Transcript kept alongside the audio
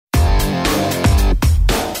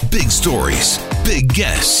stories, big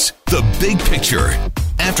guests, the big picture.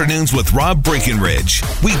 Afternoons with Rob Breckenridge.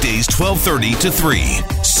 Weekdays 1230 to 3,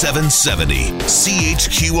 770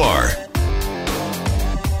 CHQR.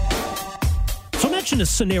 So imagine a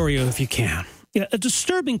scenario if you can. A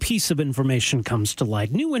disturbing piece of information comes to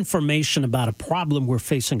light, new information about a problem we're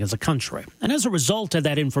facing as a country. And as a result of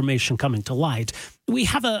that information coming to light, we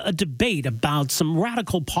have a debate about some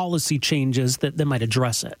radical policy changes that might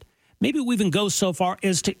address it. Maybe we even go so far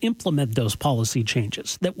as to implement those policy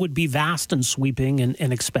changes that would be vast and sweeping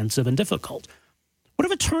and expensive and difficult. What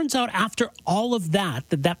if it turns out after all of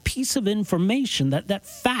that piece of information, that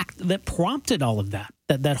fact that prompted all of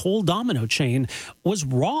that whole domino chain was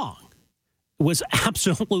wrong? Was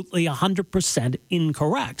absolutely 100%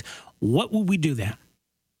 incorrect. What will we do then?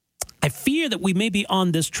 I fear that we may be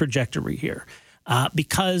on this trajectory here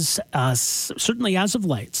because certainly as of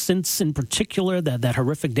late, since in particular that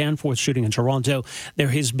horrific Danforth shooting in Toronto, there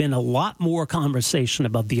has been a lot more conversation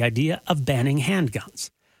about the idea of banning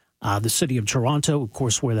handguns. The city of Toronto, of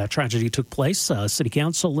course, where that tragedy took place, city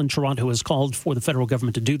council in Toronto has called for the federal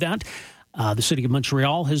government to do that. The city of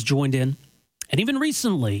Montreal has joined in. And even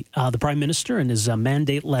recently, the Prime Minister, in his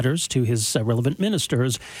mandate letters to his relevant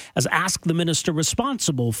ministers, has asked the minister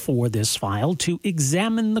responsible for this file to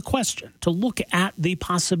examine the question, to look at the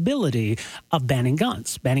possibility of banning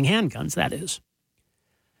guns, banning handguns, that is.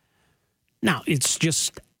 Now, it's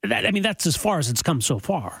just, that's as far as it's come so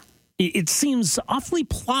far. It seems awfully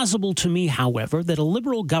plausible to me, however, that a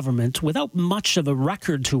Liberal government without much of a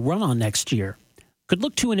record to run on next year could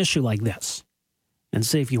look to an issue like this and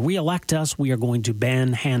say, if you re-elect us, we are going to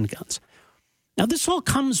ban handguns. Now, this all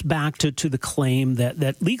comes back to the claim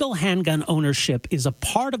that legal handgun ownership is a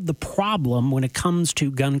part of the problem when it comes to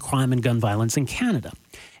gun crime and gun violence in Canada.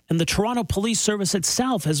 And the Toronto Police Service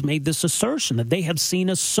itself has made this assertion that they have seen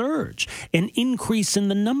a surge, an increase in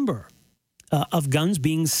the number of guns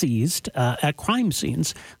being seized at crime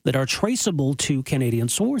scenes that are traceable to Canadian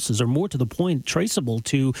sources, or more to the point, traceable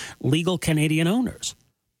to legal Canadian owners.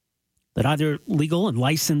 That either legal and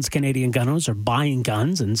licensed Canadian gun owners are buying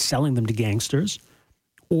guns and selling them to gangsters,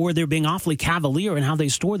 or they're being awfully cavalier in how they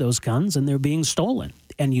store those guns and they're being stolen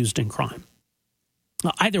and used in crime.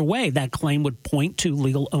 Either way, that claim would point to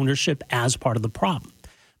legal ownership as part of the problem.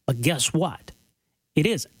 But guess what? It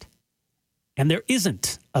isn't. And there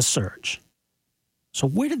isn't a surge. So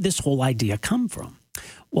where did this whole idea come from?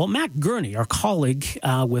 Well, Matt Gurney, our colleague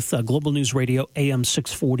with Global News Radio AM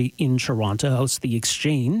 640 in Toronto, hosts The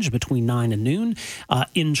Exchange between 9 and noon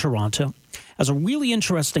in Toronto, has a really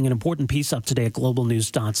interesting and important piece up today at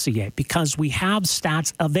globalnews.ca because we have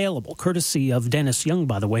stats available, courtesy of Dennis Young,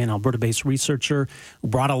 by the way, an Alberta-based researcher who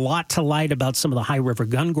brought a lot to light about some of the High River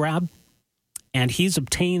gun grab. And he's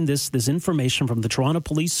obtained this information from the Toronto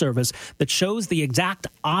Police Service that shows the exact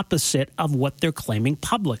opposite of what they're claiming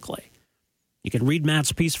publicly. You can read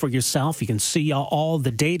Matt's piece for yourself. You can see all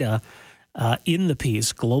the data in the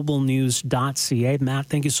piece, globalnews.ca. Matt,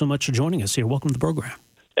 thank you so much for joining us here. Welcome to the program.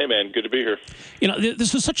 Hey, man. Good to be here. You know,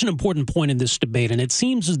 this is such an important point in this debate, and it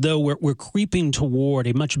seems as though we're creeping toward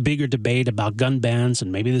a much bigger debate about gun bans,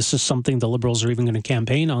 and maybe this is something the Liberals are even going to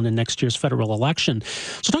campaign on in next year's federal election.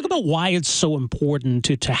 So talk about why it's so important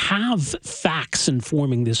to have facts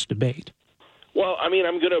informing this debate. Well, I'm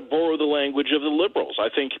going to borrow the language of the Liberals. I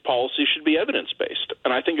think policy should be evidence-based.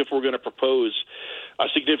 And I think if we're going to propose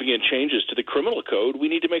significant changes to the criminal code, we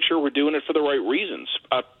need to make sure we're doing it for the right reasons.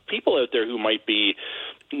 People out there who might be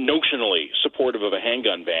notionally supportive of a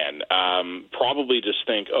handgun ban probably just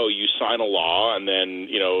think, oh, you sign a law and then,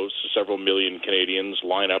 several million Canadians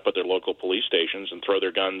line up at their local police stations and throw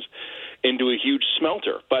their guns into a huge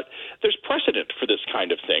smelter. But there's precedent for this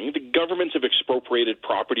kind of thing. The governments have expropriated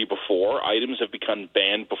property before. Items have become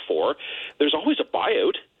banned before. There's always a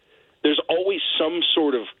buyout. There's always some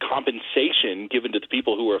sort of compensation given to the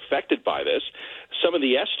people who are affected by this. Some of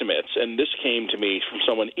the estimates, and this came to me from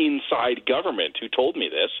someone inside government who told me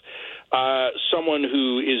this, someone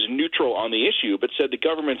who is neutral on the issue, but said the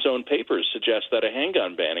government's own papers suggest that a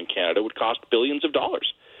handgun ban in Canada would cost billions of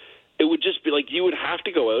dollars. It would just be like you would have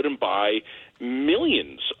to go out and buy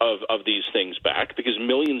millions of these things back because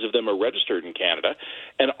millions of them are registered in Canada,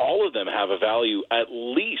 and all of them have a value at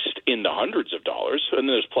least in the hundreds of dollars. And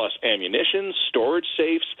there's plus ammunition, storage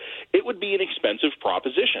safes. It would be an expensive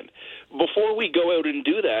proposition. Before we go out and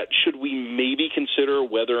do that, should we maybe consider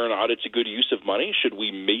whether or not it's a good use of money? Should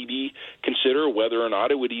we maybe consider whether or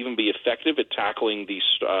not it would even be effective at tackling the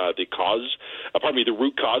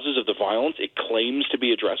root causes of the violence it claims to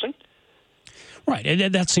be addressing? Right,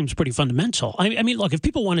 and that seems pretty fundamental. I mean, look, if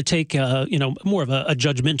people want to take, more of a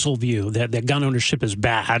judgmental view that gun ownership is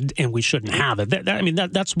bad and we shouldn't have it,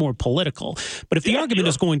 that's more political. But if the argument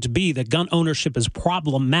is going to be that gun ownership is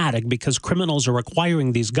problematic because criminals are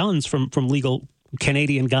acquiring these guns from legal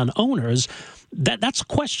Canadian gun owners, that's a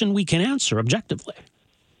question we can answer objectively.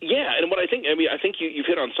 Yeah, and what I think you've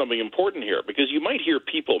hit on something important here, because you might hear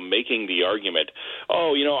people making the argument,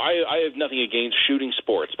 I have nothing against shooting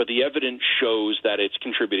sports, but the evidence shows that it's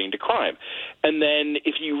contributing to crime. And then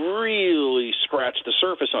if you really scratch the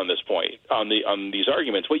surface on this point, on these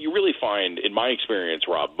arguments, what you really find, in my experience,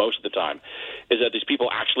 Rob, most of the time, is that these people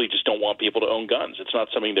actually just don't want people to own guns. It's not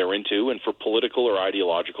something they're into, and for political or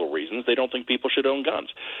ideological reasons, they don't think people should own guns.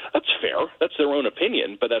 That's fair. That's their own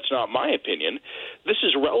opinion, but that's not my opinion. This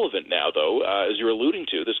is relevant now, though, as you're alluding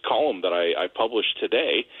to, this column that I published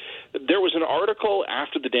today. There was an article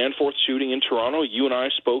after the Danforth shooting in Toronto. You and I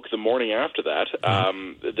spoke the morning after that,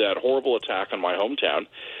 that horrible attack on my hometown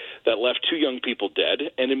that left 2 young people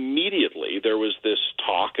dead, and immediately there was this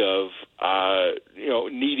talk of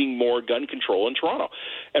needing more gun control in Toronto.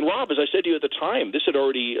 And Rob, as I said to you at the time,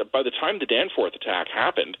 by the time the Danforth attack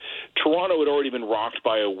happened, Toronto had already been rocked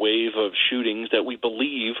by a wave of shootings that we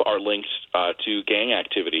believe are linked to gang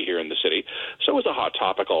activity here in the city. So it was a hot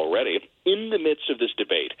topic already. In the midst of this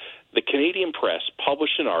debate, the Canadian Press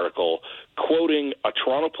published an article quoting a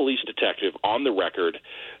Toronto police detective on the record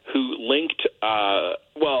who linked,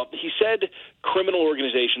 he said criminal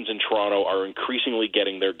organizations in Toronto are increasingly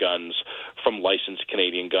getting their guns from licensed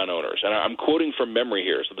Canadian gun owners. And I'm quoting from memory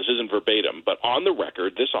here, so this isn't verbatim, but on the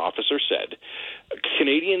record, this officer said,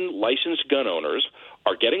 Canadian licensed gun owners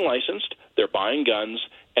are getting licensed, they're buying guns,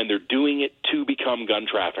 and they're doing it to become gun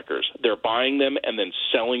traffickers. They're buying them and then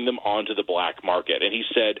selling them onto the black market. And he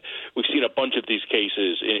said, we've seen a bunch of these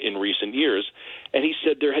cases in recent years, and he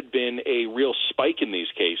said there had been a real spike in these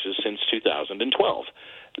cases since 2012.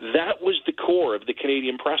 That was the core of the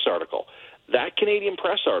Canadian Press article. That Canadian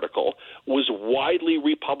Press article was widely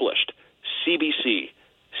republished. CBC,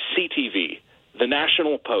 CTV, The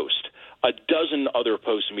National Post, a dozen other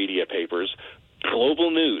post-media papers,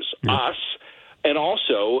 Global News, us, and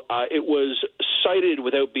also it was cited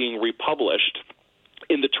without being republished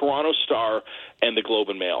in the Toronto Star and the Globe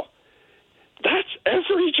and Mail. That's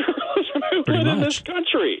every journalism outlet in this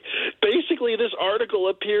country. Basically, this article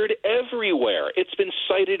appeared everywhere. It's been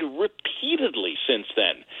cited repeatedly since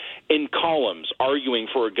then in columns arguing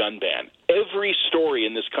for a gun ban. Every story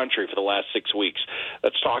in this country for the last 6 weeks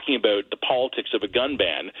that's talking about the politics of a gun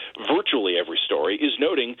ban, virtually every story, is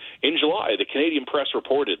noting in July, the Canadian Press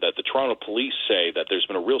reported that the Toronto police say that there's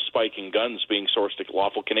been a real spike in guns being sourced to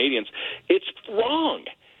lawful Canadians. It's wrong.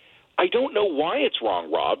 I don't know why it's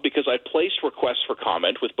wrong, Rob, because I placed requests for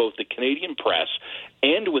comment with both the Canadian Press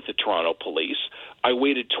and with the Toronto Police. I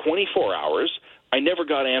waited 24 hours. I never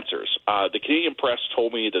got answers. The Canadian Press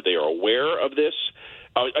told me that they are aware of this.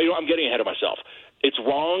 I'm getting ahead of myself. It's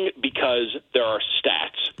wrong because there are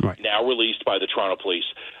stats now released by the Toronto Police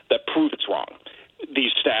that prove it's wrong.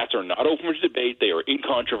 These stats are not open for debate. They are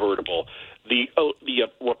incontrovertible. The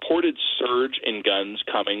reported surge in guns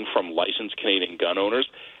coming from licensed Canadian gun owners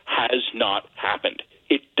has not happened.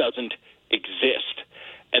 It doesn't exist.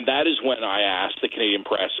 And that is when I asked the Canadian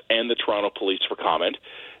Press and the Toronto Police for comment.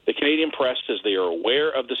 The Canadian Press says they are aware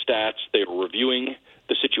of the stats, they are reviewing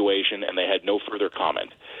the situation, and they had no further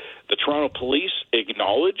comment. The Toronto Police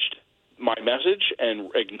acknowledged my message and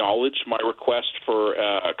acknowledged my request for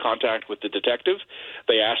contact with the detective.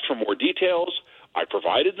 They asked for more details. I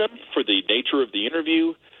provided them for the nature of the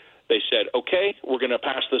interview. They said, okay, we're going to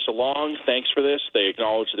pass this along. Thanks for this. They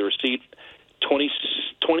acknowledged the receipt.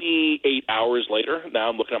 28 hours later, now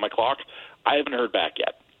I'm looking at my clock, I haven't heard back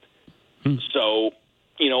yet. So,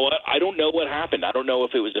 you know what? I don't know what happened. I don't know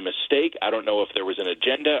if it was a mistake. I don't know if there was an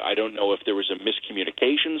agenda. I don't know if there was a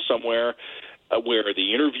miscommunication somewhere where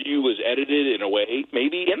the interview was edited in a way,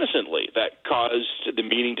 maybe innocently, that caused the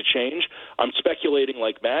meaning to change. I'm speculating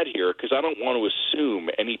like mad here because I don't want to assume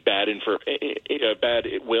any bad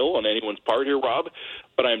will on anyone's part here, Rob,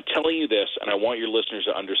 but I'm telling you this, and I want your listeners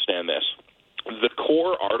to understand this. The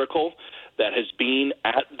core article that has been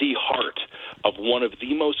at the heart of one of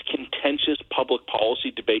the most contentious public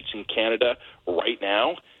policy debates in Canada right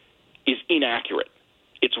now is inaccurate.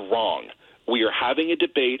 It's wrong. We are having a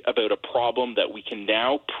debate about a problem that we can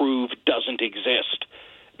now prove doesn't exist.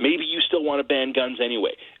 Maybe you still want to ban guns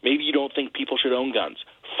anyway. Maybe you don't think people should own guns.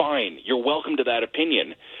 Fine, you're welcome to that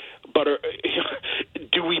opinion. But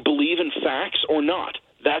do we believe in facts or not?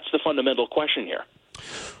 That's the fundamental question here.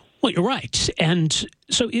 Well, you're right. And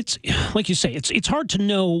so it's, like you say, it's hard to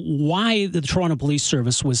know why the Toronto Police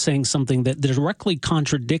Service was saying something that directly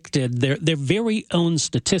contradicted their very own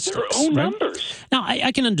statistics. Their own numbers. Now,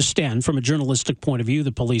 I can understand from a journalistic point of view,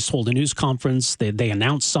 the police hold a news conference, they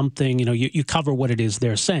announce something, you cover what it is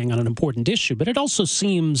they're saying on an important issue. But it also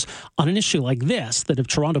seems on an issue like this that if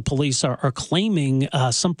Toronto police are claiming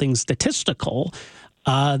something statistical,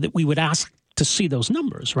 that we would ask to see those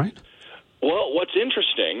numbers, right? Well, what's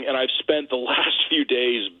interesting, and I've spent the last few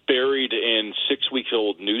days buried in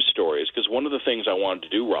 6-week-old news stories, because one of the things I wanted to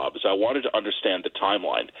do, Rob, is I wanted to understand the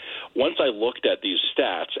timeline. Once I looked at these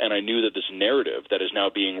stats and I knew that this narrative that is now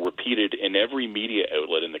being repeated in every media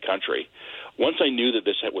outlet in the country, once I knew that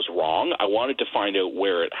this was wrong, I wanted to find out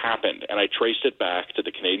where it happened, and I traced it back to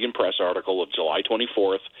the Canadian Press article of July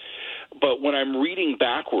 24th. But when I'm reading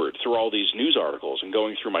backward through all these news articles and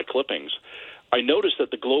going through my clippings, I noticed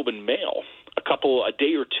that the Globe and Mail, a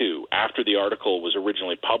day or two after the article was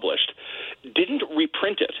originally published, didn't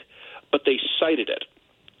reprint it, but they cited it.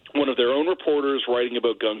 One of their own reporters writing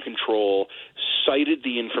about gun control cited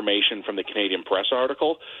the information from the Canadian Press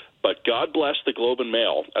article, but God bless the Globe and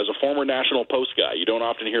Mail. As a former National Post guy, you don't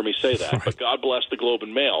often hear me say that, but God bless the Globe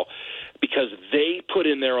and Mail, because they put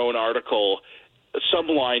in their own article some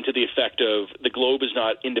line to the effect of the Globe is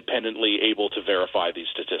not independently able to verify these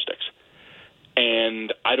statistics.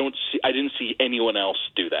 And I didn't see anyone else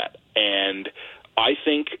do that. And I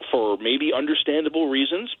think for maybe understandable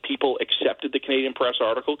reasons, people accepted the Canadian Press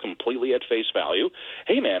article completely at face value.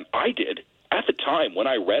 Hey, man, I did. At the time when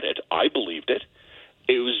I read it, I believed it.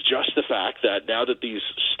 It was just the fact that now that these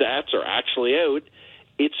stats are actually out,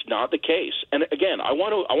 it's not the case. And again, I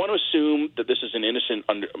want to assume that this is an innocent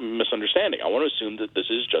misunderstanding. I want to assume that this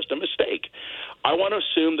is just a mistake. I want to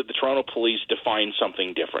assume that the Toronto Police define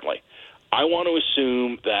something differently. I want to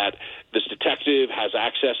assume that this detective has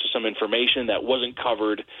access to some information that wasn't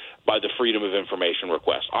covered by the Freedom of Information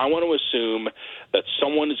request. I want to assume that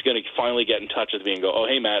someone is going to finally get in touch with me and go, oh,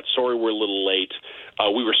 hey, Matt, sorry we're a little late.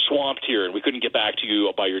 We were swamped here and we couldn't get back to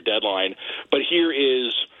you by your deadline. But here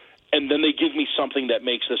is, and then they give me something that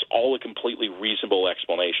makes this all a completely reasonable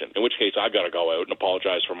explanation, in which case I've got to go out and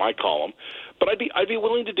apologize for my column. But I'd be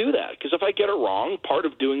willing to do that, because if I get it wrong, part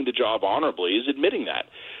of doing the job honorably is admitting that.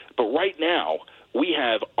 But right now, we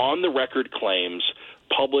have on-the-record claims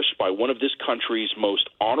published by one of this country's most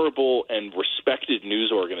honorable and respected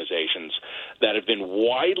news organizations that have been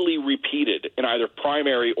widely repeated in either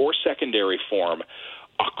primary or secondary form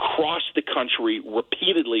across the country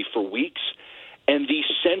repeatedly for weeks, and the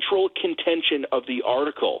central contention of the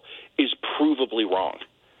article is provably wrong.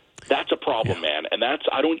 That's a problem, man, and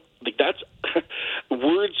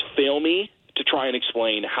words fail me to try and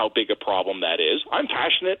explain how big a problem that is. I'm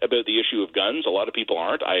passionate about the issue of guns. A lot of people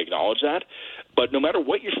aren't. I acknowledge that. But no matter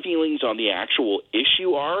what your feelings on the actual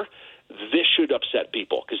issue are, this should upset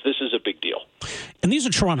people, because this is a big deal. And these are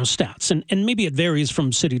Toronto stats, and maybe it varies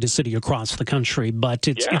from city to city across the country, but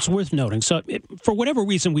it's worth noting. So for whatever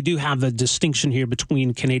reason, we do have a distinction here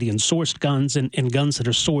between Canadian-sourced guns and guns that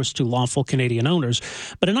are sourced to lawful Canadian owners.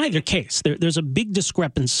 But in either case, there's a big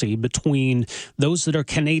discrepancy between those that are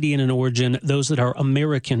Canadian in origin, those that are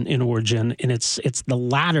American in origin, and it's the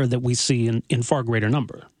latter that we see in far greater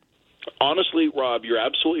number. Honestly, Rob, you're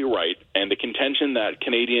absolutely right. And the contention that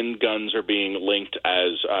Canadian guns are being linked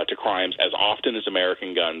to crimes as often as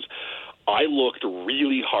American guns, I looked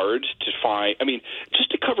really hard to find,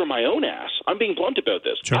 just to cover my own ass. I'm being blunt about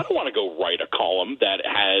this. Sure. I don't want to go write a column that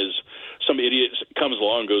has some idiot comes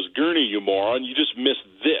along and goes, Gurney, you moron, you just missed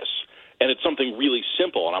this. And it's something really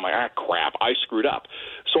simple. And I'm like, crap, I screwed up.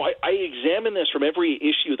 So I examined this from every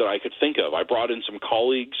issue that I could think of. I brought in some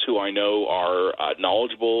colleagues who I know are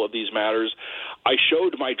knowledgeable of these matters. I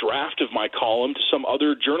showed my draft of my column to some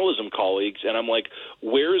other journalism colleagues, and I'm like,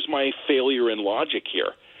 where's my failure in logic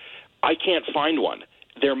here? I can't find one.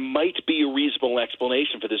 There might be a reasonable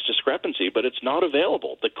explanation for this discrepancy, but it's not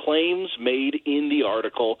available. The claims made in the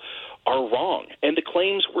article are wrong, and the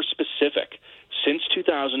claims were specific. Since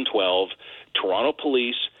 2012, Toronto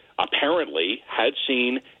police apparently had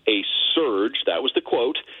seen a surge, that was the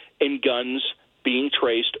quote, in guns being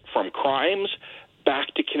traced from crimes back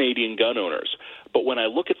to Canadian gun owners. But when I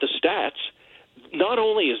look at the stats, not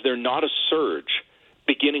only is there not a surge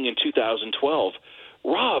beginning in 2012,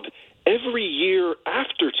 Rob, every year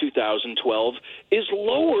after 2012 is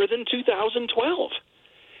lower than 2012.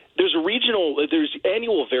 There's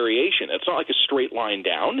annual variation. It's not like a straight line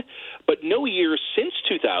down, but no year since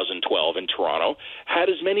 2012 in Toronto had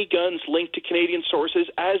as many guns linked to Canadian sources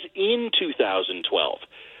as in 2012.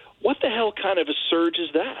 What the hell kind of a surge is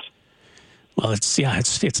that? Well, it's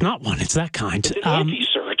not one. It's that kind. It's an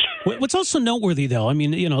anti-surge. What's also noteworthy, though, I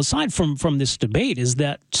mean, aside from this debate, is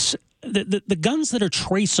that the guns that are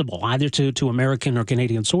traceable either to American or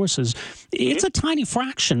Canadian sources, it's a tiny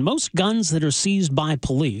fraction. Most guns that are seized by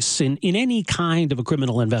police in any kind of a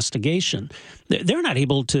criminal investigation, they're not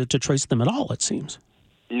able to trace them at all, it seems.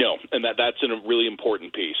 No, and that's a really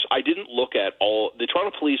important piece. I didn't look at all. The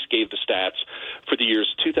Toronto Police gave the stats for the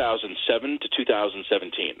years 2007 to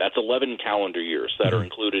 2017. That's 11 calendar years that are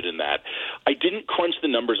included in that. I didn't crunch the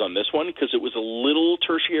numbers on this one because it was a little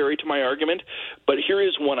tertiary to my argument, but here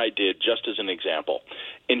is one I did just as an example.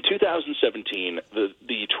 In 2017,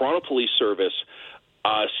 the Toronto Police Service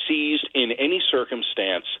seized in any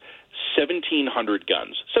circumstance 1,700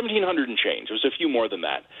 guns, 1,700 and change. It was a few more than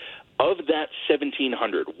that. Of that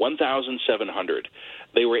 1,700,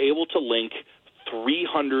 they were able to link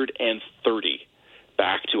 330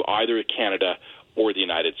 back to either Canada or the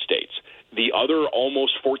United States. The other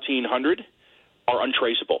almost 1,400 are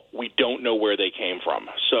untraceable. We don't know where they came from.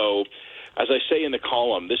 So, as I say in the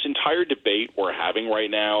column, this entire debate we're having right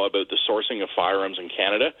now about the sourcing of firearms in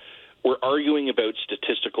Canada, we're arguing about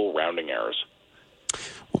statistical rounding errors.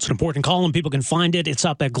 Well, it's an important column. People can find it. It's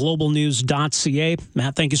up at globalnews.ca.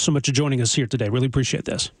 Matt, thank you so much for joining us here today. Really appreciate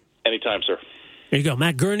this. Anytime, sir. There you go.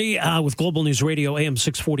 Matt Gurney with Global News Radio, AM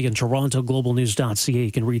 640 in Toronto, globalnews.ca.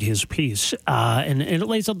 You can read his piece. And it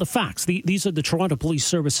lays out the facts. These are the Toronto Police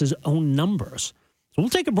Service's own numbers. So we'll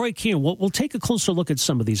take a break here. We'll take a closer look at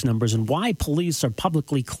some of these numbers and why police are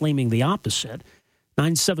publicly claiming the opposite.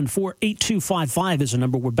 974-8255 is the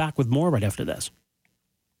number. We're back with more right after this.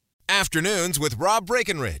 Afternoons with Rob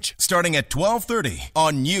Breckenridge, starting at 12:30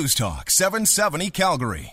 on News Talk 770 Calgary.